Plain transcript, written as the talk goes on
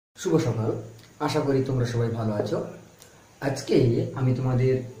শুভ সকাল। আশা করি তোমরা সবাই ভালো আছো। আজকে আমি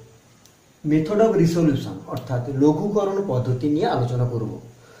তোমাদের মেথড অফ রিসলিউশন অর্থাৎ লঘুকরণ পদ্ধতি নিয়ে আলোচনা করব।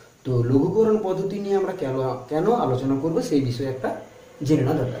 তো লঘুকরণ পদ্ধতি নিয়ে আমরা কেন আলোচনা করব সেই বিষয়ে একটা জেনে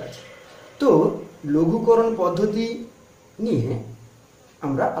নেওয়া দরকার আছে। তো লঘুকরণ পদ্ধতি নিয়ে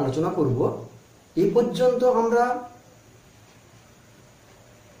আমরা আলোচনা করব। এ পর্যন্ত আমরা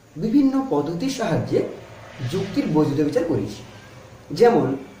বিভিন্ন পদ্ধতির সাহায্যে যুক্তির বৈধ বিচার করেছি। যেমন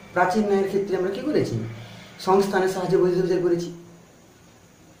প্রাচীন ন্যায়ের ক্ষেত্রে আমরা কি করেছি, সংস্থানের সাহায্যে বৈধ বিচার করেছি।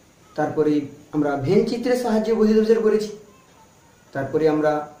 তারপরে আমরা ভেন চিত্রের সাহায্যে বৈধ বিচার করেছি। তারপরে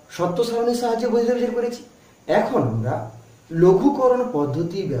আমরা সত্য সারণীর সাহায্যে বৈধ বিচার করেছি। এখন আমরা লঘুকরণ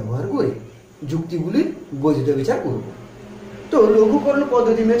পদ্ধতি ব্যবহার করে যুক্তিগুলির বৈধ বিচার করব। তো লঘুকরণ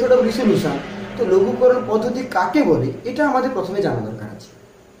পদ্ধতি, মেথড অফ রিসলিউশন, তো লঘুকরণ পদ্ধতি কাকে বলে এটা আমাদের প্রথমে জানা দরকার আছে।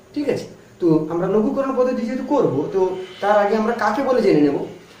 ঠিক আছে, তো আমরা লঘুকরণ পদ্ধতি যেহেতু করব, তো তার আগে আমরা কাকে বলে জেনে নেব।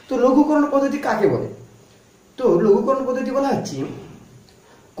 তো লঘুকরণ পদ্ধতি কাকে বলে? তো লঘুকরণ পদ্ধতি বলা হচ্ছে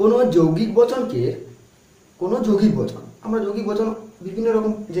কোনো যৌগিক বচনকে, কোনো যৌগিক বচন, আমরা যৌগিক বচন বিভিন্ন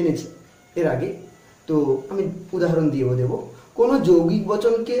রকম জেনেছি এর আগে, তো আমি উদাহরণ দিয়েও দেব। কোনো যৌগিক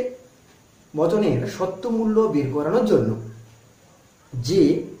বচনের সত্য মূল্য বের করানোর জন্য যে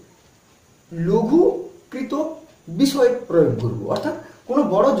লঘুকৃত বিষয় প্রয়োগ করব, অর্থাৎ কোনো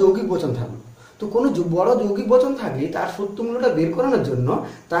বড় যৌগিক বচন থাকলো, তো কোনো বড় যৌগিক বচন থাকলে তার সত্য মূল্যটা বের করানোর জন্য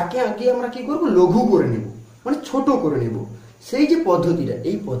তাকে আগে আমরা কি করব, লঘু করে নেব, মানে ছোট করে নেব। সেই যে পদ্ধতিটা,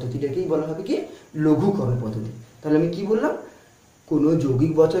 এই পদ্ধতিটাকেই বলা হবে কি, লঘুকরণ পদ্ধতি। তাহলে আমি কি বললাম, কোনো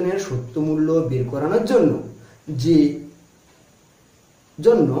যৌগিক বচনের সত্য মূল্য বের করানোর জন্য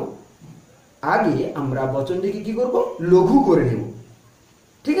আগে আমরা বচনটিকে কি করব, লঘু করে নেব।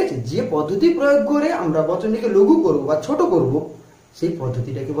 ঠিক আছে, যে পদ্ধতি প্রয়োগ করে আমরা বচনটিকে লঘু করব বা ছোট করব, সেই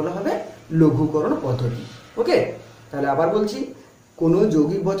পদ্ধতিটাকে বলা হবে লঘুকরণ পদ্ধতি। ওকে, তাহলে আবার বলছি, কোনো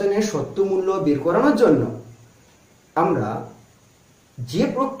যৌগিক বচনের সত্য মূল্য বের করানোর জন্য আমরা যে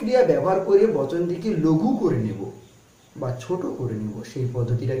প্রক্রিয়া ব্যবহার করে বচনটিকে লঘু করে নেব বা ছোট করে নেব, সেই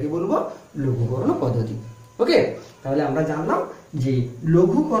পদ্ধতিটাকে বলবো লঘুকরণ পদ্ধতি। ওকে, তাহলে আমরা জানলাম যে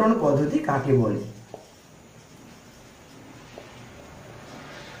লঘুকরণ পদ্ধতি কাকে বলে।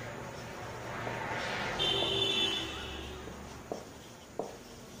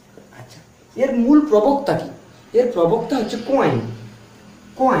 আচ্ছা, এর মূল প্রবক্তা কি? এর প্রবক্তা হচ্ছে কোয়াইন।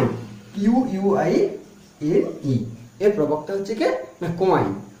 QUINE, এর প্রবক্তা হচ্ছে কে না,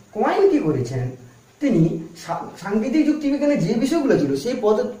 কোয়াইন। কোয়াইন কি করেছেন, তিনি সাংকেতিক যুক্তিবিজ্ঞানে যে বিষয়গুলো ছিল সেই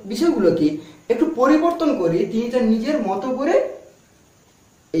বিষয়গুলোকে একটু পরিবর্তন করে তিনি তার নিজের মতো করে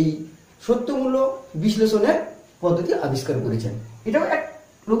এই সত্যমূল্য বিশ্লেষণের পদ্ধতি আবিষ্কার করেছেন। এটাও এক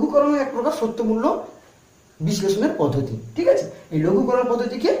লঘুকরণ, এক প্রকার সত্যমূল্য বিশ্লেষণের পদ্ধতি। ঠিক আছে, এই লঘুকরণ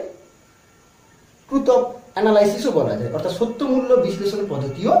পদ্ধতিকে ট্রুথ অফ অ্যানালাইসিসও বলা যায়, অর্থাৎ সত্যমূল্য বিশ্লেষণ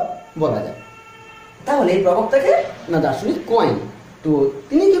পদ্ধতিও বলা যায়। তাহলে এই প্রবক্তাকে না দার্শনিক কোয়াইন, তো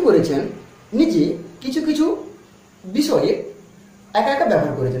তিনি কি করেছেন, নিজে কিছু কিছু বিষয়ে একা একা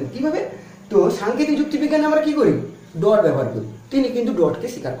ব্যবহার করেছেন। কিভাবে? তো সাংকেতিক যুক্তিবিজ্ঞানে আমরা কি করি, ডট ব্যবহার করি, তিনি কিন্তু ডটকে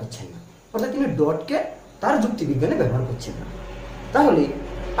স্বীকার করছেন না, অর্থাৎ তিনি ডটকে তার যুক্তিবিজ্ঞানে ব্যবহার করছেন না। তাহলে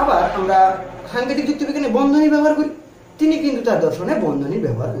আবার আমরা সাংকেতিক যুক্তিবিজ্ঞানে বন্ধনী ব্যবহার করি, তিনি কিন্তু তার দর্শনে বন্ধনীর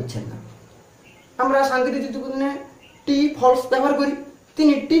ব্যবহার করছেন না। আমরা সাংকেতিক যুক্তিবিজ্ঞানে টি ফলস ব্যবহার করি,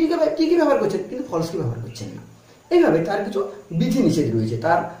 তিনি টিকে ব্যবহার করছেন কিন্তু ফলসকে ব্যবহার করছেন না। এইভাবে তার কিছু বিধিনিষেধ রয়েছে,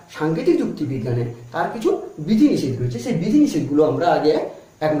 তার সাংকেতিক যুক্তিবিজ্ঞানে তার কিছু বিধিনিষেধ রয়েছে। সেই বিধিনিষেধগুলো আমরা আগে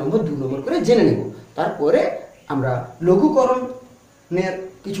 1 নম্বর 2 নম্বর করে জেনে নেব। তারপরে আমরা লঘুকরণের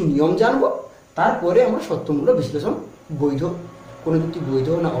কিছু নিয়ম জানবো। তারপরে আমরা সত্যমূল্য বিশ্লেষণ, বৈধ কোনো যুক্তি বৈধ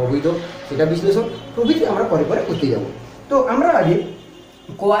না অবৈধ সেটা বিশ্লেষণ প্রভৃতি আমরা পরে পরে করতে যাব। তো আমরা আগে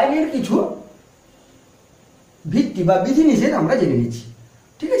কোয়াইনের কিছু ভিত্তি বা বিধিনিষেধ আমরা জেনে নিচ্ছি।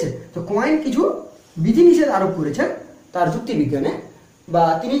 ঠিক আছে, তো কোয়াইন কিছু বিধিনিষেধ আরোপ করেছেন তার যুক্তিবিজ্ঞানে, বা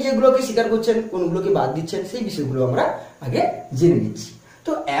তিনি যেগুলোকে স্বীকার করছেন কোনগুলোকে বাদ দিচ্ছেন, সেই বিষয়গুলো আমরা আগে জেনে নিচ্ছি।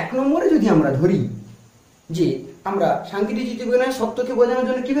 তো 1 নম্বরে যদি আমরা ধরি যে আমরা সাংকেতিক যুক্তিবিজ্ঞানে সত্যকে বোঝানোর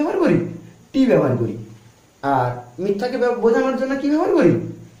জন্য কি ব্যবহার করি, টি ব্যবহার করি, আর মিথ্যাকে বোঝানোর জন্য কি ব্যবহার করি,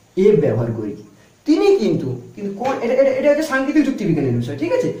 এ ব্যবহার করি। তিনি কিন্তু এটা হচ্ছে সাংকেতিক যুক্তিবিজ্ঞানের বিষয়।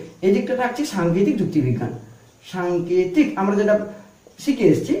 ঠিক আছে, এই দিকটা থাকছে সাংকেতিক যুক্তিবিজ্ঞান। সাংকেতিক আমরা যেটা শিখে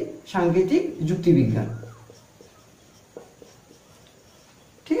এসেছি সাংকেতিক যুক্তিবিজ্ঞান।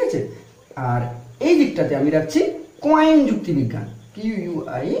 ঠিক আছে, আর এই দিকটাতে আমি রাখছি কোয়াইন যুক্তিবিজ্ঞান,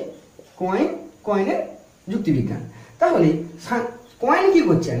 কোয়াইনের যুক্তিবিজ্ঞান। তাহলে কোয়াইন কি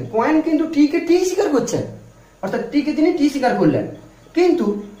করছেন, কোয়াইন কিন্তু টিকে টি স্বীকার করছেন, অর্থাৎ টিকে তিনি টি স্বীকার করলেন, কিন্তু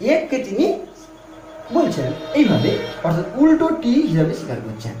এককে তিনি বলছেন এইভাবে, অর্থাৎ উল্টো টি হিসাবে স্বীকার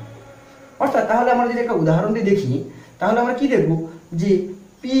করছেন। অর্থাৎ তাহলে আমরা যদি একটা উদাহরণ দিয়ে দেখি, তাহলে আমরা কি দেখব যে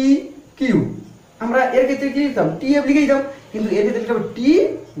পি কিউ, আমরা এর ক্ষেত্রে কি লিখতাম টি এফ লিখে দিতাম, কিন্তু এর ক্ষেত্রে লিখতে হবে টি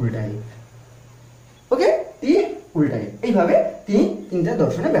উল্টা এফ। ওকে, টি উল্টা এফ। এইভাবে তিনি তিনটা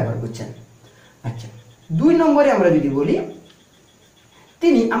দর্শনে ব্যবহার করছেন। আচ্ছা, 2 নম্বরে আমরা যদি বলি,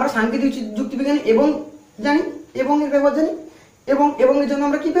 তিনি আমরা সাংকেতিক যুক্তিবিজ্ঞানে এবং জানি, এবং এর ব্যবহার জানি, এবং এর জন্য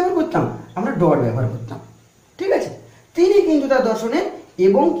আমরা কি ব্যবহার করতাম, আমরা ডট ব্যবহার করতাম। ঠিক আছে, তিনি কিন্তু তার দর্শনে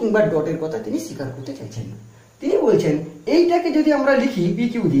এবং কিংবা ডটের কথা তিনি স্বীকার করতে চাইছেন না। তিনি বলছেন এইটাকে যদি আমরা লিখি পি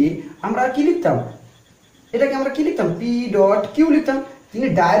কিউ দিয়ে, আমরা কি লিখতাম, এটাকে আমরা কি লিখতাম পি ডট কিউ লিখতাম। তিনি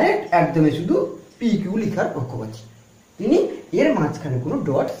ডাইরেক্ট একদমই শুধু পি কিউ লিখার পক্ষপাতী, তিনি এর মাঝখানে কোনো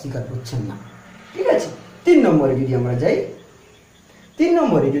ডট স্বীকার করছেন না। ঠিক আছে, 3 নম্বরে যদি আমরা যাই, 3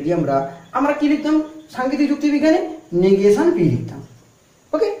 নম্বরে যদি আমরা কি লিখতাম সাংকেতিক যুক্তিবিজ্ঞানে নেগেশন পি লিখতাম।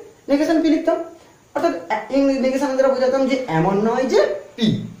 ওকে, নেগেশন পি লিখতাম, অর্থাৎ নেগেশন দ্বারা বোঝাতাম যে এমন নয় যে পি,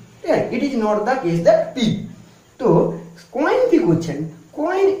 ঠিক আছে, it is not the case that P. তো কয়েন কি করছেন,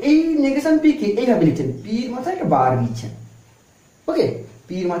 কয়েন এই নেগেশন পি কে এইভাবে লিখছেন, পির মাথায় একটা বার দিচ্ছেন। ওকে,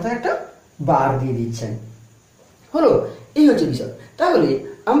 পির মাথায় একটা বার দিয়ে দিচ্ছেন। হলো, এই হচ্ছে বিষয়। তাহলে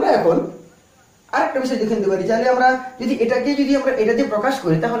আমরা এখন আরেকটা বিষয় দেখে নিতে পারি, তাহলে আমরা যদি এটাকে যদি আমরা এটা দিয়ে প্রকাশ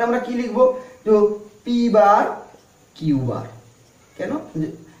করি, তাহলে আমরা কি লিখবো, তো পি বার কিউ বার। কেন,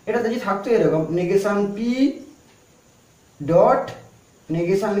 এটা যদি থাকতো এরকম negation P dot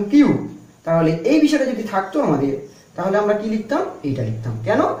negation Q, তাহলে এই বিষয়টা যদি থাকতো আমাদের, তাহলে আমরা কি লিখতাম, এইটা লিখতাম।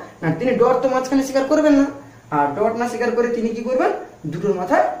 কেন না, তিনি ডট তো মাঝখানে স্বীকার করবেন না, আর ডট না স্বীকার করে তিনি কি করবেন, দুটোর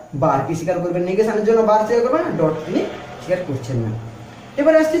মাথায় বার কি স্বীকার করবেন, নেগেশনের জন্য বার স্বীকার করবেন, আর ডট তিনি স্বীকার করছেন না।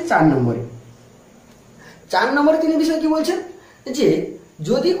 এবারে আসছে 4 নম্বরে। 4 নম্বরে তিনি বিষয় কি বলছেন, যে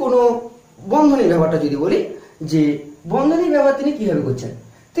যদি কোনো বন্ধনী ব্যবহারটা যদি বলি, যে বন্ধনী ব্যবহার তিনি কিভাবে করছেন,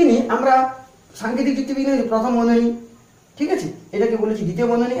 তিনি আমরা সাংকেতিক যুক্তিবিজ্ঞানের প্রথম বন্ধনী, ঠিক আছে, এটাকে বলেছি দ্বিতীয়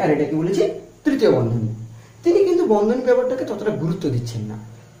বন্ধনী, আর এটাকে বলেছি তৃতীয় বন্ধনী। তিনি কিন্তু বন্ধনী ব্যবহারটাকে ততটা গুরুত্ব দিচ্ছেন না।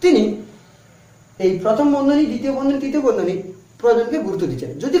 তিনি এই প্রথম বন্ধনী, দ্বিতীয় বন্ধনী, তৃতীয় বন্ধনী প্রয়োজনকে গুরুত্ব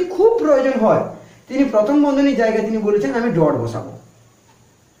দিচ্ছেন। যদি খুব প্রয়োজন হয়, তিনি প্রথম বন্ধনীর জায়গায় তিনি বলেছেন আমি ডট বসাবো।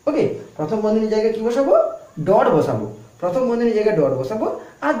 ওকে, প্রথম বন্ধনীর জায়গায় কি বসাবো, ডট বসাবো, প্রথম বন্ধনীর জায়গায় ডট বসাবো।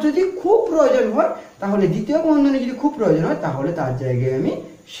 আর যদি খুব প্রয়োজন হয়, তাহলে দ্বিতীয় বন্ধনী যদি খুব প্রয়োজন হয়, তাহলে তার জায়গায় আমি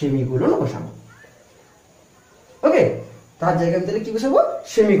সেমিকোলন বসাবো। ওকে, তার জায়গায় আমি তাহলে কি বসাবো,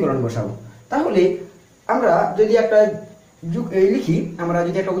 সেমিকোলন বসাবো। তাহলে আমরা যদি একটা লিখি, আমরা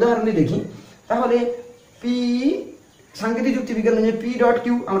যদি একটা উদাহরণ দিয়ে দেখি, তাহলে পি সাংকেতিক যুক্তিবিজ্ঞান পি ডট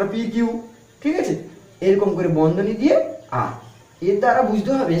কিউ, আমরা পি কিউ, ঠিক আছে, এরকম করে বন্ধনী দিয়ে আর এর দ্বারা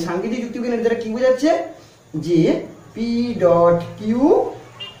বুঝতে হবে সাংকেতিক যুক্তিবিজ্ঞানের দ্বারা কি বোঝাচ্ছে, যে পি ডট কিউ,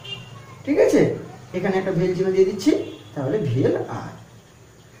 ঠিক আছে, এখানে একটা ভেল চিহ্ন দিয়ে দিচ্ছি, তাহলে ভেল আর।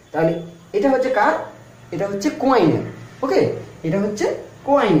 তাহলে এটা হচ্ছে কার, এটা হচ্ছে কয়েনের। ওকে, এটা হচ্ছে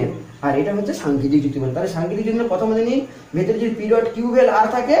কয়েনের, আর এটা হচ্ছে সাংকেতিক যুক্তিবিজ্ঞান। তাহলে সাংকেতিক যুক্তিবিজ্ঞান প্রথম বন্ধনী ভেতরে যদি পি ডট কিউ ভেল আর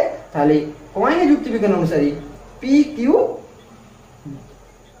থাকে, তাহলে কয়েনের যুক্তিবিজ্ঞান অনুসারে পি কিউ,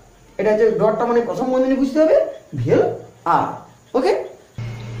 এটা হচ্ছে ডটটা মানে প্রথম বন্ধনী বুঝতে হবে, ভেল আর। ওকে,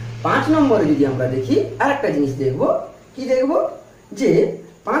 5 নম্বরে যদি আমরা দেখি আরেকটা জিনিস দেখবো, কি দেখবো, যে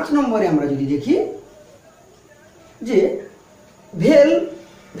 5 নম্বরে আমরা যদি দেখি, যে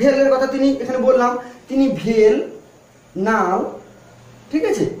ভেলের কথা তিনি এখানে বললাম, তিনি ভেল নাল, ঠিক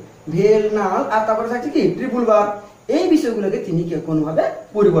আছে, ভেল নাল, আর তারপরে থাকছে কি ট্রিপল বার। এই বিষয়গুলোকে তিনি কোনোভাবে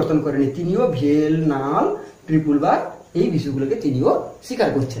পরিবর্তন করেনি, তিনিও ভেল নাল ট্রিপল বার এই বিষয়গুলোকে তিনিও স্বীকার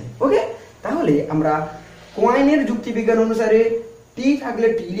করছেন। ওকে, তাহলে আমরা কয়েনের যুক্তিবিজ্ঞান অনুসারে টি থাকলে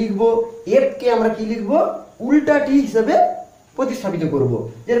টি লিখবো, এফ কে আমরা কি লিখবো, উল্টা টি হিসেবে প্রতিস্থাপিত করব।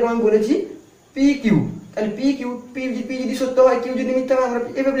 যেরকম আমি বলেছি পি কিউ, তাহলে পি কিউ, পি যদি সত্য হয়, কিউ যদি মিথ্যা হয়, আমরা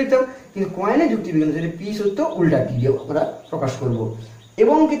এভাবে লিখতাম। কিন্তু কয়েনের যুক্তিবিজ্ঞান অনুসারে পি সত্য, উল্টা টি দিয়ে আমরা প্রকাশ করব।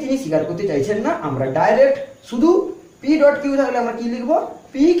 এবং কি তিনি স্বীকার করতে চাইছেন না, আমরা ডাইরেক্ট শুধু পি ডট কিউ থাকলে আমরা কি লিখবো,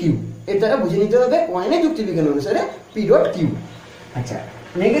 পি কিউ। এর দ্বারা বুঝে নিতে হবে কয়েনের যুক্তিবিজ্ঞান অনুসারে পি ডট কিউ। আচ্ছা,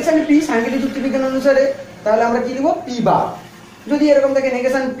 নেগেশন পি সাংকেতিক যুক্তিবিজ্ঞান অনুসারে, তাহলে আমরা কি লিখবো, পি বার। যদি এরকম থাকে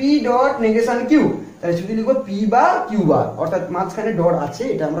negation P dot negation Q, তাহলে শুধু লিখবো পি বা কিউ বার, অর্থাৎ মাঝখানে ডট আছে,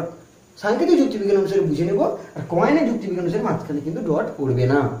 এটা আমরা সাংকেতিক যুক্তিবিজ্ঞান অনুসারে বুঝে নেব। আর কয়েনের যুক্তিবিজ্ঞান অনুসারে মাঝখানে কিন্তু ডট পড়বে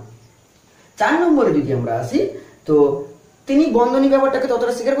না। 4 নম্বরে যদি আমরা আসি, তো তিনি বন্ধনী ব্যাপারটাকে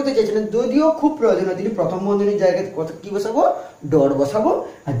ততটা স্বীকার করতে চাইছিলেন, যদিও খুব প্রয়োজন হয়, তিনি প্রথম বন্ধনীর জায়গায় কি বসাবো, ডট বসাবো,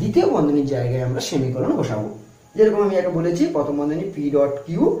 আর দ্বিতীয় বন্ধনীর জায়গায় আমরা সেমিকোলন বসাবো। যেরকম আমি একটা বলেছি, প্রথম বন্ধনী পি ডট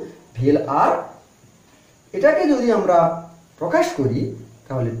কিউ ভেল আর, এটাকে যদি আমরা প্রকাশ করি,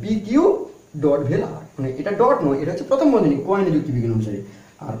 তাহলে পি কিউ ডট ভেল আর, মানে এটা ডট নয়, এটা হচ্ছে প্রথম বন্ধনী কয়েনের যুক্তিবিজ্ঞান অনুসারে।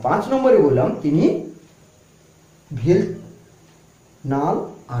 আর 5 নম্বরে বললাম তিনি ভেল নাল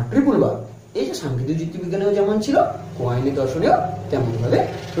আর ট্রিপল বার, এই যে সাংকেতিক যুক্তিবিজ্ঞানেও যেমন ছিল, কয়েনের দর্শনেও তেমন ভাবে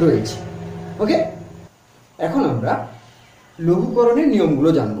রয়েছে। ওকে, এখন আমরা লঘুকরণের নিয়মগুলো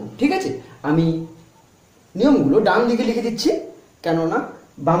জানবো। ঠিক আছে, আমি নিয়মগুলো ডান দিকে লিখে দিচ্ছি, কেননা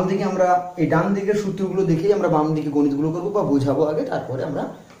বাম দিকে আমরা এই ডান দিকের সূত্রগুলো দেখেই আমরা বাম দিকে গণিতগুলো করবো বা বোঝাবো আগে, তারপরে আমরা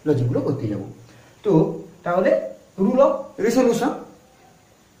লজিকগুলো করতে যাব। তো তাহলে রুল অফ রেজলিউশন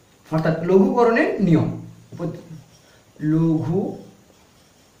অর্থাৎ লঘুকরণের নিয়ম,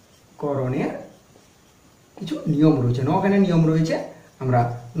 লঘুকরণের কিছু নিয়ম রয়েছে, 9খানা নিয়ম রয়েছে। আমরা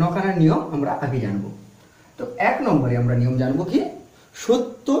 9খানা নিয়ম আমরা আগে জানবো। তো 1 নম্বরে আমরা নিয়ম জানবো কি,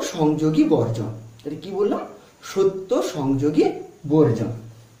 সত্য সংযোগী বর্জন। এটা কি বললাম, সত্য সংযোগী বর্জন।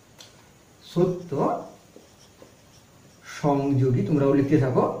 সত্য সংযোগী, তোমরাও লিখতে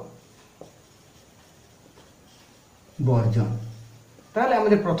থাকো, বর্জন। তাহলে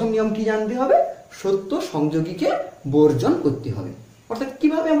আমাদের প্রথম নিয়ম কি জানতে হবে, সত্য সংযোগীকে বর্জন করতে হবে। অর্থাৎ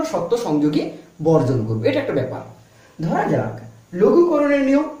কিভাবে আমরা সত্য সংযোগী বর্জন করবো, এটা একটা ব্যাপার। ধরা যাক লঘুকরণের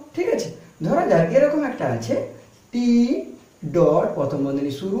নিয়ম, ঠিক আছে, ধরা যাক এরকম একটা আছে, টি ডট প্রথম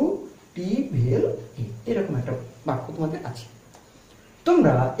বন্ধনী শুরু টি ভেল এ, এরকম একটা বাক্য তোমাদের আছে।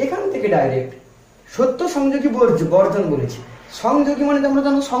 তোমরা এখান থেকে ডাইরেক্ট সত্য সংযোগী বর্জন বলেছি। সংযোগী মানে তোমরা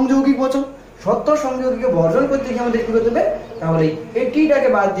জানো সংযৌগিক বচন। সত্য সংযোগীকে বর্জন করতে গিয়ে আমাদের কি করতে হবে, তাহলে এই টিটাকে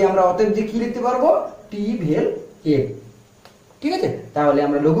বাদ দিয়ে আমরা অতএব যে কি লিখতে পারবো, টি ভেল এ। ঠিক আছে, তাহলে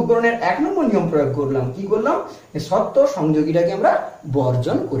আমরা লঘুকরণের 1 নম্বর নিয়ম প্রয়োগ করলাম। কি করলাম, সত্য সংযোগীটাকে আমরা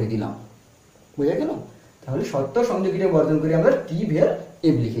বর্জন করে দিলাম। বুঝা গেল? তাহলে সত্য সংযোগীটা বর্জন করে আমরা টি ভেল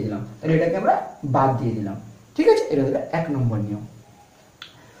এফ লিখে দিলাম, তাহলে এটাকে আমরা বাদ দিয়ে দিলাম। ঠিক আছে, এটা হলো 1 নম্বর নিয়ম।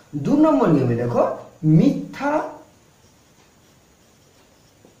 2 নম্বর নিয়মে দেখো, মিথ্যা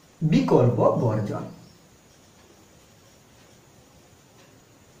বিকল্প বর্জন।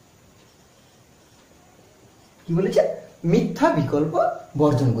 কি বলেছে, মিথ্যা বিকল্প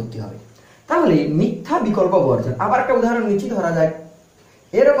বর্জন করতে হবে। তাহলে মিথ্যা বিকল্প বর্জন, আবার একটা উদাহরণ নিচ্ছি। ধরা যায়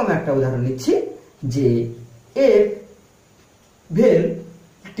এরকম একটা উদাহরণ নিচ্ছি যে এফ ভেল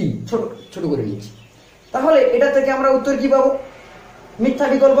টি, ছোট ছোট করে নিচ্ছি। তাহলে এটা থেকে আমরা উত্তর কি পাবো, মিথ্যা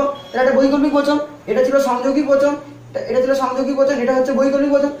বিকল্প। এটা একটা বৈকল্পিক বচন, এটা ছিল সংযোগিক বচন, এটা ছিল সংযোগিক বচন, এটা হচ্ছে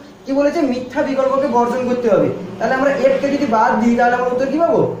বৈকল্পিক বচন। কি বলেছে, মিথ্যা বিকল্পকে বর্জন করতে হবে। তাহলে আমরা এফ কে যদি বাদ দিই তাহলে আমরা উত্তর কি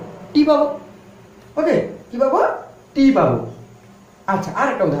পাবো, টি পাবো। ওকে, কি পাবো, টি পাবো। আচ্ছা, আর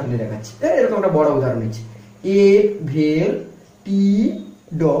একটা উদাহরণ দিয়ে দেখাচ্ছি। এরকম একটা বড় উদাহরণ নিচ্ছি, এ ভেল টি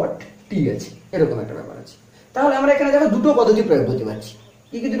ডট টি আছে, এরকম একটা ব্যাপার আছে। তাহলে আমরা এখানে দেখো দুটো পদ্ধতি প্রয়োগ করতে পারছি।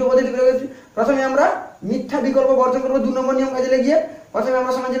 কি কি দুটো পদ্ধতি প্রয়োগ করছি, প্রথমে আমরা মিথ্যা বিকল্প বর্জন করবো 2 নম্বর নিয়ম কাজে লাগিয়ে। প্রথমে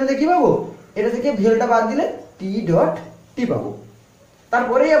আমরা সমান চিহ্ন দিয়ে কি পাবো, এটা থেকে ভেলটা বাদ দিলে টি ডট টি পাবো।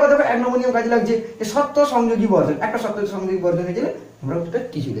 তারপরেই আবার দেখো 1 নম্বর নিয়ম কাজে লাগছে, সত্য সংযোগী বর্জন। একটা সত্য সংযোগী বর্জন হয়ে গেলে আমরা উত্তরটা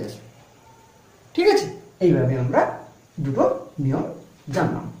টি চলে আসবে। ঠিক আছে, এইভাবে আমরা দুটো নিয়ম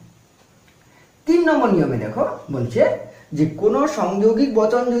জানলাম। 3 নম্বর নিয়মে দেখো বলছে যে কোন সংযোগিক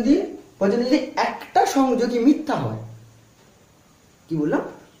বচন যদি একটা সংযোগী মিথ্যা হয়। কি বললাম,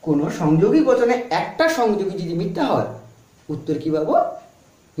 কোন সংযোগিক বচনে একটা সংযোগী যদি মিথ্যা হয়, উত্তর কি পাবো,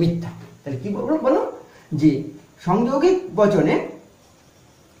 মিথ্যা। তাহলে কি বলবো, বলো যে সংযোগিক বচনে,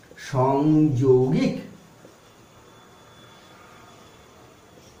 সংযোগিক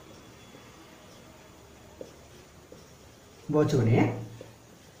বচনে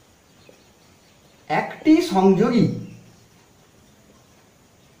একটি সংযোগী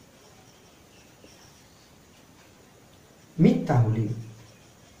মিথ্যা হলে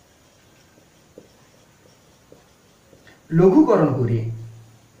লঘুকরণ করে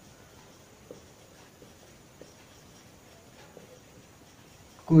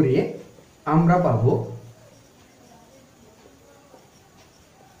আমরা পাবো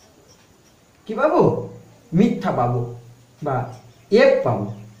কি পাবো, মিথ্যা পাবো বা এফ পাবো।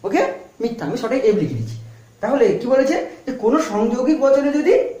 ওকে, মিথ্যা, আমি সঠিক এফ লিখে দিচ্ছি। তাহলে কি বলেছে, যে কোনো সংযোগিক বচনে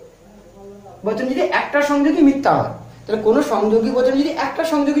যদি একটা সংযোগী মিথ্যা হয়, তাহলে কোনো সংযোগিক বচনে যদি একটা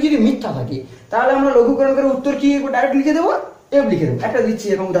সংযোগী যদি মিথ্যা থাকে, তাহলে আমরা লঘুকরণ করে উত্তর কি ডাইরেক্ট লিখে দেবো, এফ লিখে দেবো। একটা দিচ্ছি,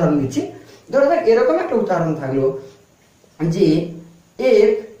 এরকম উদাহরণ দিচ্ছি। ধরো এরকম একটা উদাহরণ থাকলো যে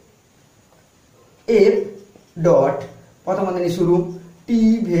এফ ডট প্রথম বন্ধনী শুরু টি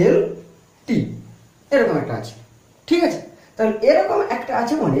ভেল টি, এরকম একটা আছে। ঠিক আছে, তাহলে এরকম একটা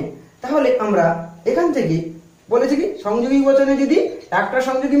আছে মনে। তাহলে আমরা এখান থেকে বলেছি কি, সংযোগী বচনে যদি একটা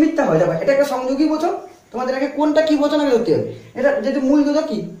সংযোগী মিথ্যা হয়ে যাবে, এটা একটা সংযোগী বচন। তোমাদের আগে কোনটা কি বচন আগে ধরতে হবে, এটা যেহেতু মূল কথা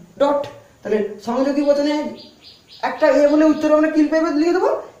কি ডট, তাহলে সংযোগী বচনে একটা এ বলে উত্তর আমরা কি লিখে দেবো,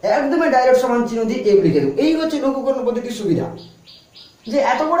 একদমই ডাইরেক্ট সমান চিহ্ন দিয়ে এফ লিখে দেবো। এই হচ্ছে লঘুকরণ পদ্ধতির সুবিধা, যে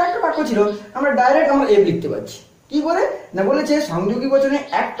এত বড় একটা বাক্য ছিল আমরা ডাইরেক্ট আমরা এফ লিখতে পারছি। কি করে না, বলেছে সংযোগী বচনে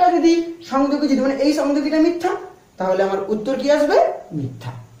একটা যদি সংযোগী যদি মানে এই সংযোগীটা মিথ্যা, তাহলে আমার উত্তর কি আসবে,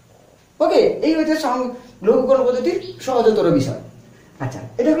 মিথ্যা। ওকে, এই হচ্ছে লঘুকরণ পদ্ধতির সহজতর বিষয়। আচ্ছা,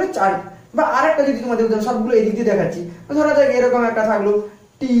 এটা হলো বা আরেকটা যদি তোমাদের উদাহরণ, সবগুলো এদিক দিয়ে দেখাচ্ছি, ধরা যাক এরকম একটা থাকলো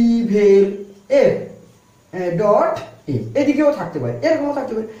টি ভেল এফ ডট এ, এদিকেও থাকতে পারে, এরকমও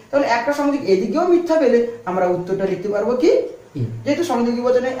থাকতে পারে। তাহলে একটা সংযোগ এদিকেও মিথ্যা পেলে আমরা উত্তরটা লিখতে পারবো কি এ। যেহেতু সংযোগী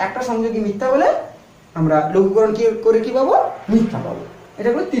বচনে একটা সংযোগী মিথ্যা বলে আমরা লঘুকরণ কি করে কি পাবো, মিথ্যা পাবো। এটা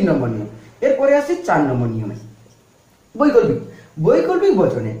হলো 3 নম্বর নিয়ম। এরপরে আসছে 4 নম্বর নিয়মে বৈকল্পিক। বৈকল্পিক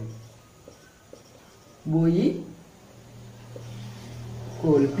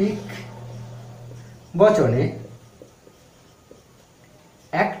বচনে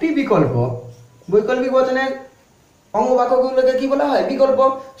একটি বিকল্প, বৈকল্পিক বচনের অঙ্গ বাক্যগুলোকে কি বলা হয়, বিকল্প।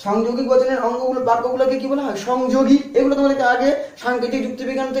 সংযোগী বচনের বাক্যগুলোকে কি বলা হয়, সংযোগী। এগুলো তোমাদেরকে আগে সাংকেতিক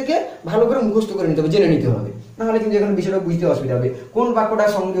যুক্তিবিজ্ঞান থেকে ভালো করে মুখস্থ করে নিতে হবে, জেনে নিতে হবে, নাহলে কিন্তু এখানে বিষয়টা বুঝতে অসুবিধা হবে। কোন বাক্যটা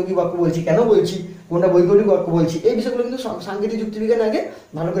সংযোগী বাক্য বলছি, কেন বলছি, কোনটা বৈকল্পিক বাক্য বলছি, এই বিষয়গুলো কিন্তু সাংকেতিক যুক্তিবিজ্ঞান আগে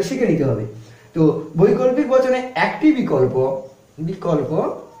ভালো করে শিখে নিতে হবে। তো বৈকল্পিক বচনে একটি বিকল্প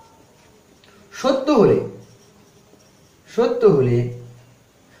সত্য হলে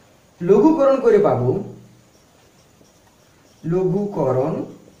লঘুকরণ করে পাবো, লঘুকরণ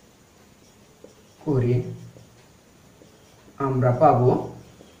করে আমরা পাবো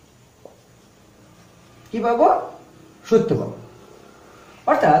কি পাবো, সত্য পাবো।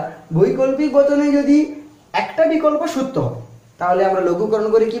 অর্থাৎ বৈকল্পিক বচনে যদি একটা বিকল্প সত্য হয় তাহলে আমরা লঘুকরণ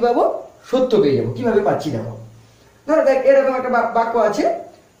করে কি পাবো, সত্য পেয়ে যাবো। কিভাবে পাচ্ছি দেখো, ধরো দেখ এরকম একটা বাক্য আছে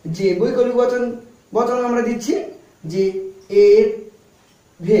যে বৈকল্পিক বচন আমরা দিচ্ছি যে এর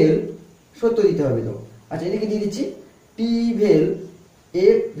ভেল সত্য দিতে হবে। তো আচ্ছা, এদিকে দিয়ে দিচ্ছি টি ভেল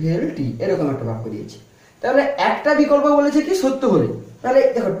এফ ভেল টি, এরকম একটা বাক্য দিয়েছি। তাহলে একটা বিকল্প বলেছে কি সত্য হলে, তাহলে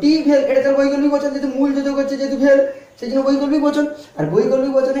দেখো টি ভেল, এটা তার বৈকল্পিক বচন, যেহেতু মূল যোজক হচ্ছে যেহেতু ভেল, সেই জন্য বৈকল্পিক বচন। আর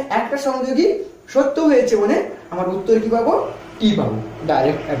বৈকল্পিক বচনে একটা সংযোগী সত্য হয়েছে মানে আমার উত্তর কি পাবো, টি পাবো,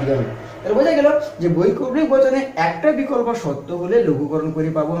 ডাইরেক্ট একদম। তাহলে বোঝা গেল যে বৈকল্পিক বচনে একটা বিকল্প সত্য হলে লঘুকরণ করে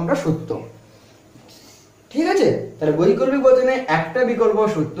পাবো আমরা সত্য। ঠিক আছে, তাহলে বৈকল্পিক বচনে একটা বিকল্প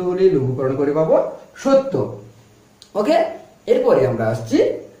সত্য হলে লঘুকরণ করে পাবো সত্য। ওকে, এরপরে আমরা আসছি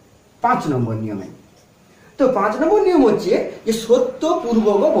 5 নম্বর নিয়মে। তো 5 নম্বর নিয়ম হচ্ছে যে সত্য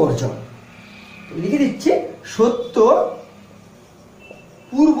পূর্বক বর্জন। লিখে দিচ্ছি সত্য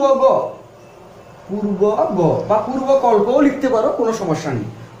পূর্বক বা পূর্বকল্পও লিখতে পারো, কোনো সমস্যা নেই,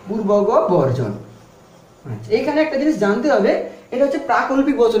 পূর্বক বর্জন। আচ্ছা, এখানে একটা জিনিস জানতে হবে, এটা হচ্ছে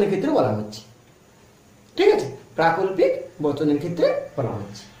প্রাকল্পিক বচনের ক্ষেত্রে বলা হচ্ছে। ঠিক আছে, প্রাকল্পিক বচনের ক্ষেত্রে বলা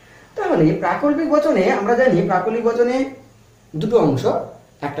হচ্ছে। তাহলে প্রাকল্পিক বচনে আমরা জানি প্রাকল্পিক বচনে দুটো অংশ,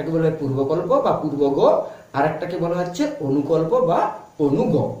 একটাকে বলা হয় পূর্বকল্প বা পূর্বগ, আর একটাকে বলা হচ্ছে অনুকল্প বা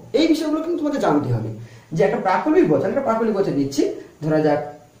অনুগ। এই বিষয়গুলো কিন্তু তোমাদের জানতে হবে যে একটা প্রাকল্পিক বচন নিচ্ছি, ধরা যাক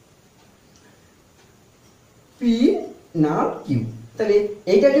পি না কিউ, তাহলে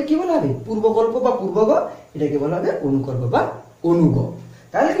এইটাকে কি বলা হবে, পূর্বকল্প বা পূর্বগ, এটাকে বলা হবে অনুকল্প বা অনুগ।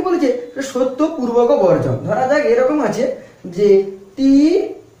 তাহলে কি বলেছে, সত্য পূর্বক বর্জন। ধরা যাক এরকম আছে যে টি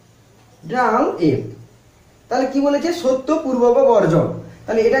ডাল এফ, তাহলে কি বলেছে, সত্য পূর্বক বর্জন।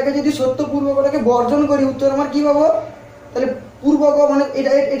 তাহলে এটাকে যদি সত্য পূর্বকটাকে বর্জন করি উত্তর আমার কি পাবো, তাহলে পূর্বক মানে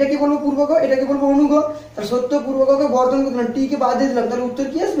এটা কি বলবো পূর্বক, এটাকে বলবো অনুগ। তাহলে সত্য পূর্বককে বর্জন করলাম, টি কে বাদ দিয়ে দিলাম, তাহলে উত্তর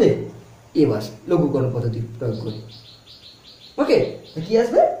কি আসবে, এ বাস, লঘুকরণ পদ্ধতি প্রয়োগ করি। ওকে, কি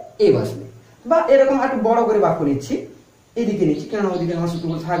আসবে, এ আসবে। বা এরকম একটু বড় করে বাক্য নিচ্ছি, এদিকে নিচ্ছি, কেন ওদিকে আমার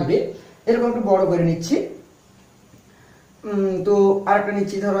সূত্রগুলো থাকবে, এরকম একটু বড় করে নিচ্ছি। তো আরেকটা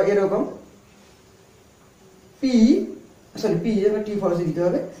নিচ্ছি, ধরো এরকম পি টি ফলসে দিতে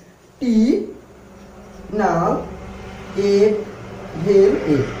হবে, টি নাল এফ ভেল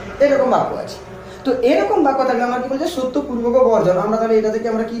এ, এরকম বাক্য আছে। তো এরকম বাক্য থাকলে আমরা কি বলছি, সত্য পূর্বক বর্জন। আমরা তাহলে এটা থেকে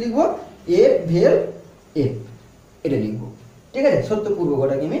আমরা কি লিখবো, এফ ভেল এফ, এটা লিখবো। ঠিক আছে, সত্য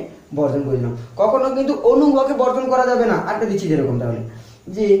পূর্বকটাকে আমি বর্জন করে দিলাম। কখনো কিন্তু অনুগকে বর্জন করা যাবে না। আরেকটা দিচ্ছি যেরকম, তাহলে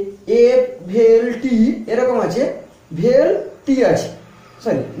যে এফ ভেল টি এরকম আছে, ভেল টি আছে,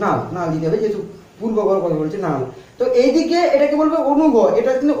 সরি নাল দিতে হবে, যেহেতু পূর্বগর কথা বলছে নাল। তো এইদিকে এটাকে বলবে অনুগ,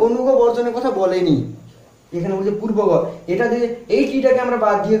 এটা কিন্তু অনুগ বর্জনের কথা বলেনি, এখানে বলছে পূর্বগ। এটা দিয়ে এই টিটাকে আমরা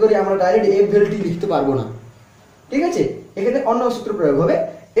বাদ দিয়ে করে আমরা ডাইরেক্ট এফ ভেল টি লিখতে পারবো না। ঠিক আছে, এক্ষেত্রে অন্য সূত্র প্রয়োগ হবে।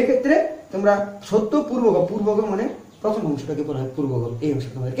 এক্ষেত্রে তোমরা সত্য পূর্বগ মানে প্রথম অংশটাকে বলা হয় পূর্বগ, এই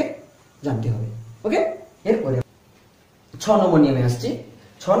অংশটা তোমাদেরকে জানতে হবে। ওকে, এরপরে 6 নম্বর নিয়মে আসছি।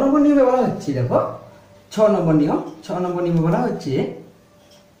 6 নম্বর নিয়মে বলা হচ্ছে, দেখো 6 নম্বর নিয়মে বলা হচ্ছে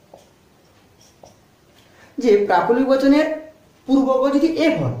যে প্রাকল্পিক বচনের পূর্বগ যদি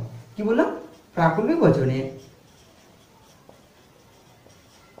এফ হয়, কি বললাম, প্রাকল্পিক বচনে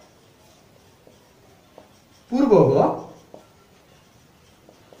পূর্বগ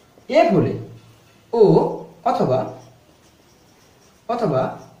এফ হলে ও অথবা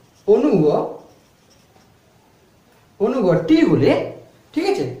অনুগ টি হলে, ঠিক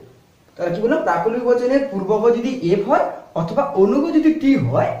আছে, তাহলে কি বললাম, প্রাকল্পিক বচনে পূর্বগ যদি এফ হয় অথবা অনুগ যদি টি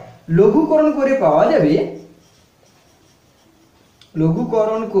হয়, লঘুকরণ করে পাওয়া যাবে,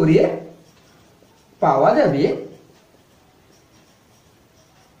 লঘুকরণ করে পাওয়া যাবে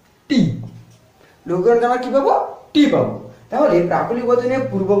টি। লঘুকরণ করে আমরা কি পাবো, টি পাবো। তাহলে প্রাকল্পিক বচনে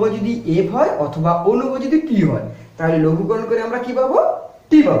পূর্বগ যদি এফ হয় অথবা অনুগ যদি টি হয়, তাহলে লঘুকরণ করে আমরা কি পাবো,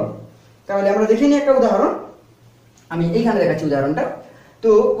 টি পাবো। তাহলে আমরা দেখে নিই একটা উদাহরণ, আমি এইখানে দেখাচ্ছি উদাহরণটা।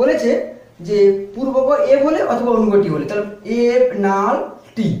 তো বলেছে যে পূর্বগ এফ হলে অথবা অনুগ টি হলে, তাহলে এফ নাল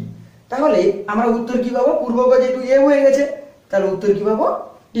টি, তাহলে আমরা উত্তর কি পাবো, পূর্বগ যেহেতু এফ হয়ে গেছে তাহলে উত্তর কি পাবো,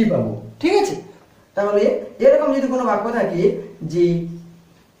 টি পাবো। ঠিক আছে, তাহলে এরকম যদি কোনো বাক্য থাকে যে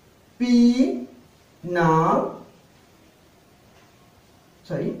পি নাল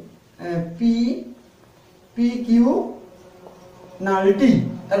পি পি কিউ নাল টি,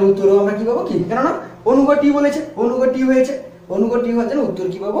 তাহলে উত্তরও আমরা কি পাবো, কি, কেননা অনুগ টি বলেছে, অনুগ টি হয়েছে, অনুগ টি হওয়ার জন্য উত্তর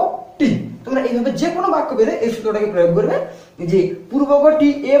কি পাবো, টি। তোমরা এইভাবে যে কোনো বাক্য পেলে এই সূত্রটাকে প্রয়োগ করবে যে পূর্বগ টি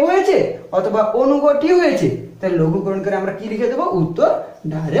এফ হয়েছে অথবা অনুগ টি হয়েছে, তাহলে লঘুকরণ করে আমরা কি লিখে দেবো, উত্তর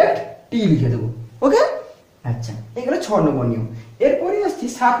ডাইরেক্ট টি লিখে দেবো। ওকে, আচ্ছা, এগুলো 6 নম্বর নিয়ম। এরপরে আসছি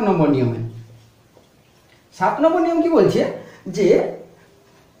 7 নম্বর নিয়মে। 7 নম্বর নিয়ম কি বলছে যে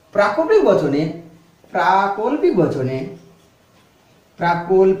প্রাকল্পিক বচনে, প্রাকল্পিক বচনে,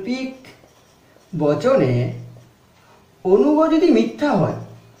 প্রাকল্পিক বচনে অনুগ যদি মিথ্যা হয়,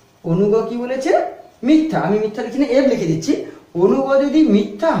 অনুগ কি বলেছে, মিথ্যা, আমি মিথ্যা লিখছি না, এফ লিখে দিচ্ছি, অনুগ যদি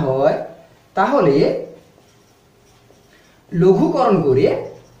মিথ্যা হয় তাহলে লঘুকরণ করে,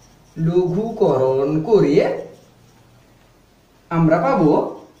 লঘুকরণ করে আমরা পাবো,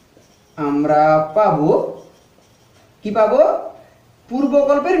 আমরা পাবো কি পাবো,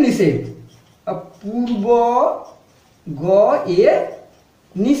 পূর্বকল্পের নিষেধ, পূর্ব গ এর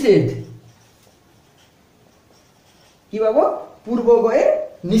নিষেধ, কি পাবো, পূর্ব গ এর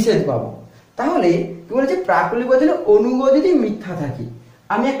নিষেধ পাবো। তাহলে কি বলেছে, প্রাকল্পিক বচনে অনুগ যদি মিথ্যা থাকে,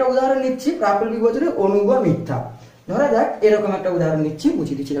 আমি একটা উদাহরণ নিচ্ছি, প্রাকল্পিক বচনে অনুগ মিথ্যা। ধরা যাক এরকম একটা উদাহরণ নিচ্ছি,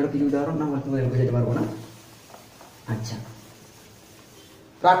 বুঝিয়ে দিচ্ছি, ধরো কিছু উদাহরণ না হলে তোমাদের বোঝাতে পারবো না। আচ্ছা,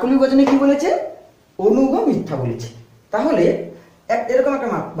 প্রাকল্পিক বচনে কি বলেছে, অনুগ মিথ্যা বলেছে, তাহলে এরকম একটা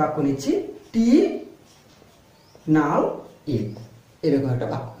বাক্য নিচ্ছি, টি নাল এফ, এরকম একটা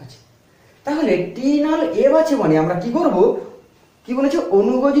বাক্য আছে। তাহলে টি নাল এফ আছে মানে আমরা কি করব, কি বলেছে,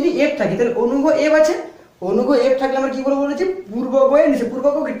 অনুগ যদি এফ থাকে, তাহলে অনুগ এফ আছে, অনুগ এফ থাকলে আমরা কি করবো বলেছি, পূর্বগ এর নিচে,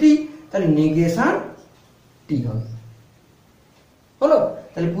 পূর্বগ টি, তাহলে নেগেশন টি হবে, হলো।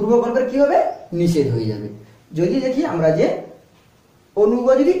 তাহলে পূর্বকল্পের কি হবে, নিষেধ হয়ে যাবে। যদি দেখি আমরা যে অনুগ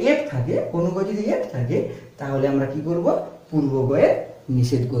যদি এফ থাকে, অনুগ যদি এফ থাকে, তাহলে আমরা কি করব, পূর্বগ এর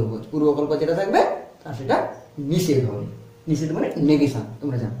নিষেধ করব, পূর্বকল্প যেটা থাকবে তার সেটা নিষেধ হবে, নিষেধ মানে নেগেশন,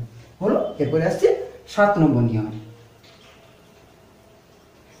 তোমরা জানো, হলো। এরপরে আসছে 7 নম্বর নিয়ম।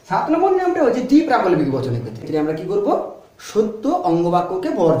 7 নম্বর নিয়মটা হচ্ছে দ্বি প্রাকল্পিক বচনের ক্ষেত্রে আমরা কি করব, সত্য অঙ্গবাক্যকে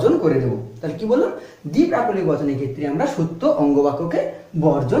বর্জন করে দেব। তাহলে কি বললাম, দ্বি প্রাকল্পিক বচনের ক্ষেত্রে আমরা সত্য অঙ্গবাক্যকে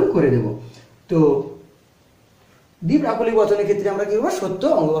বর্জন করে দেব। তো দ্বি প্রাকল্পিক বচনের ক্ষেত্রে আমরা কি করব, সত্য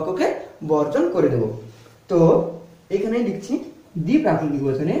অঙ্গবাক্যকে বর্জন করে দেব। তো এখানে লিখছি, দ্বি প্রাকল্পিক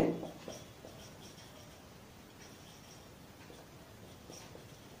বচনে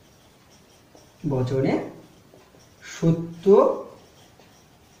বচনে সত্য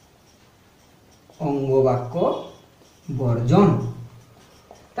অঙ্গবাক্য বর্জন।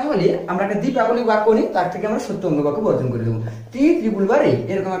 তাহলে আমরা একটা দ্বিপ্রাকল্পিক বাক্য নিই, তার থেকে আমরা সত্য অঙ্গবাক্য বর্জন করে দেবো। টি ত্রিপুল বার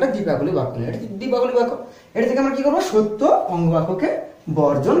এরকম একটা দ্বিপ্রাকল্পিক বাক্য নিই, এটা দ্বিপ্রাকল্পিক বাক্য, এটা থেকে আমরা কি করবো, সত্য অঙ্গবাক্যকে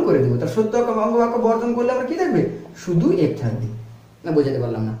বর্জন করে দেবো। তার সত্য অঙ্গবাক্য বর্জন করলে আমরা কি থাকবে, শুধু এফ থাকবে, না বোঝাতে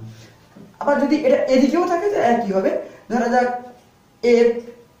পারলাম না। আবার যদি এটা এদিকেও থাকে কি হবে, ধরা যাক এফ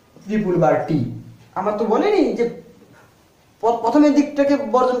ত্রিপুল বার টি, আমার তো বলেনি যে প্রথমের দিকটাকে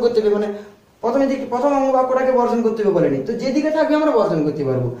বর্জন করতে হবে, মানে প্রথম অঙ্গবাক্যটাকে বর্জন করতে হবে বলেনি, তো যেদিকে থাকবে আমরা বর্জন করতে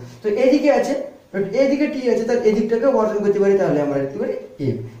পারবো। তো এদিকে আছে, এদিকে টি আছে, তাহলে এদিকটাকেও বর্জন করতে পারি, তাহলে আমরা লিখতে পারি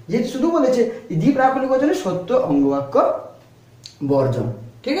এফ। যেহেতু শুধু বলেছে দ্বি প্রাকল্পিক বচনে সত্য অঙ্গবাক্য বর্জন,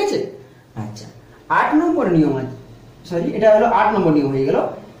 ঠিক আছে। আচ্ছা, 8 নম্বর নিয়ম আছে, সরি এটা হলো 8 নম্বর নিয়ম হয়ে গেল।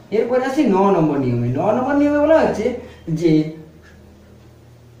 এরপরে আসি 9 নম্বর নিয়মে। 9 নম্বর নিয়মে বলা হচ্ছে যে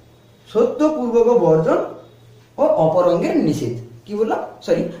সত্য পূর্বক বর্জন ও অপর অঙ্গের নিষেধ। কি বললাম,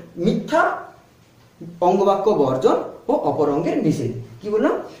 সরি, মিথ্যা অঙ্গবাক্য বর্জন ও অপর অঙ্গের নিষেধ। কি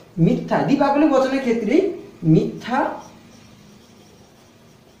বললাম, মিথ্যা দ্বিপ্রাকল্পিক বচনের ক্ষেত্রে মিথ্যা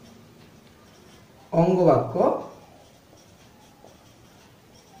অঙ্গবাক্য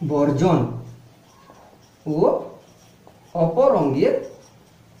বর্জন ও অপর অঙ্গের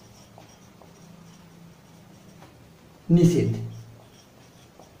নিষেধ।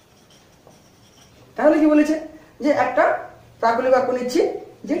 তাহলে কি বলেছে যে একটা প্রাকল্পিক বাক্য নিচ্ছি,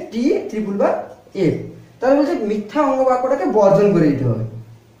 যে টি ট্রিপল বার এফ, তাহলে বলছে মিথ্যা অঙ্গবাক্যটাকে বর্জন করে দিতে হবে।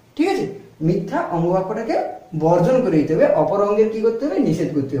 ঠিক আছে, মিথ্যা অঙ্গবাক্যটাকে বর্জন করে দিতে হবে, অপর অঙ্গের কি করতে হবে, নিষেধ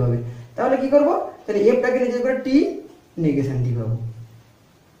করতে হবে। তাহলে কি করব, তাহলে এফটাকে নিষেধ করে টি নেগেশন টি পাবো।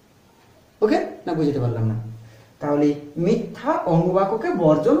 ওকে, না বুঝতে পারলাম না? তাহলে মিথ্যা অঙ্গবাক্যকে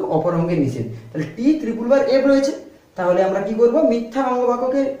বর্জন, অপর অঙ্গের নিষেধ, তাহলে টি ট্রিপল বার এফ রয়েছে, তাহলে আমরা কি করব, মিথ্যা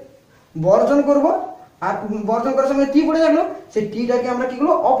অঙ্গবাক্যকে বর্জন করব, আর বর্জন করার সময় টি পড়ে থাকলো, সেই টিটাকে আমরা কি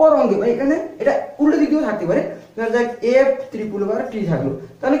করবো, অপর অঙ্গে, এখানে এটা উল্টো দিক দিয়েও থাকতে পারে, এফ ট্রিপল বার টি থাকলো,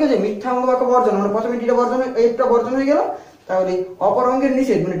 তাহলে কি হচ্ছে, মিথ্যা অঙ্গবাক্য বর্জন, মানে প্রথমে টিটা বর্জন, এফটা বর্জন হয়ে গেল, তাহলে অপর অঙ্গের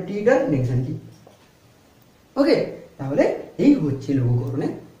নিষেধ মানে টিটার নেগেশন টি। ওকে, তাহলে এই হচ্ছে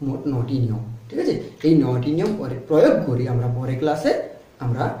লঘুকরণের মোট 9টি নিয়ম। ঠিক আছে, এই 9টি নিয়ম পরে প্রয়োগ করি আমরা পরের ক্লাসে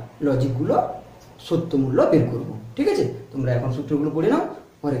আমরা লজিকগুলো সত্য মূল্য বের করব। ঠিক আছে, তোমরা এখন সূত্রগুলো পড়ে নাও,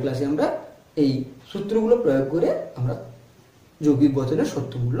 পরের ক্লাসে আমরা এই সূত্রগুলো প্রয়োগ করে আমরা যৌগিক বচনের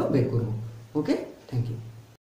সত্য মূল্য বের করব। ওকে, থ্যাংক ইউ।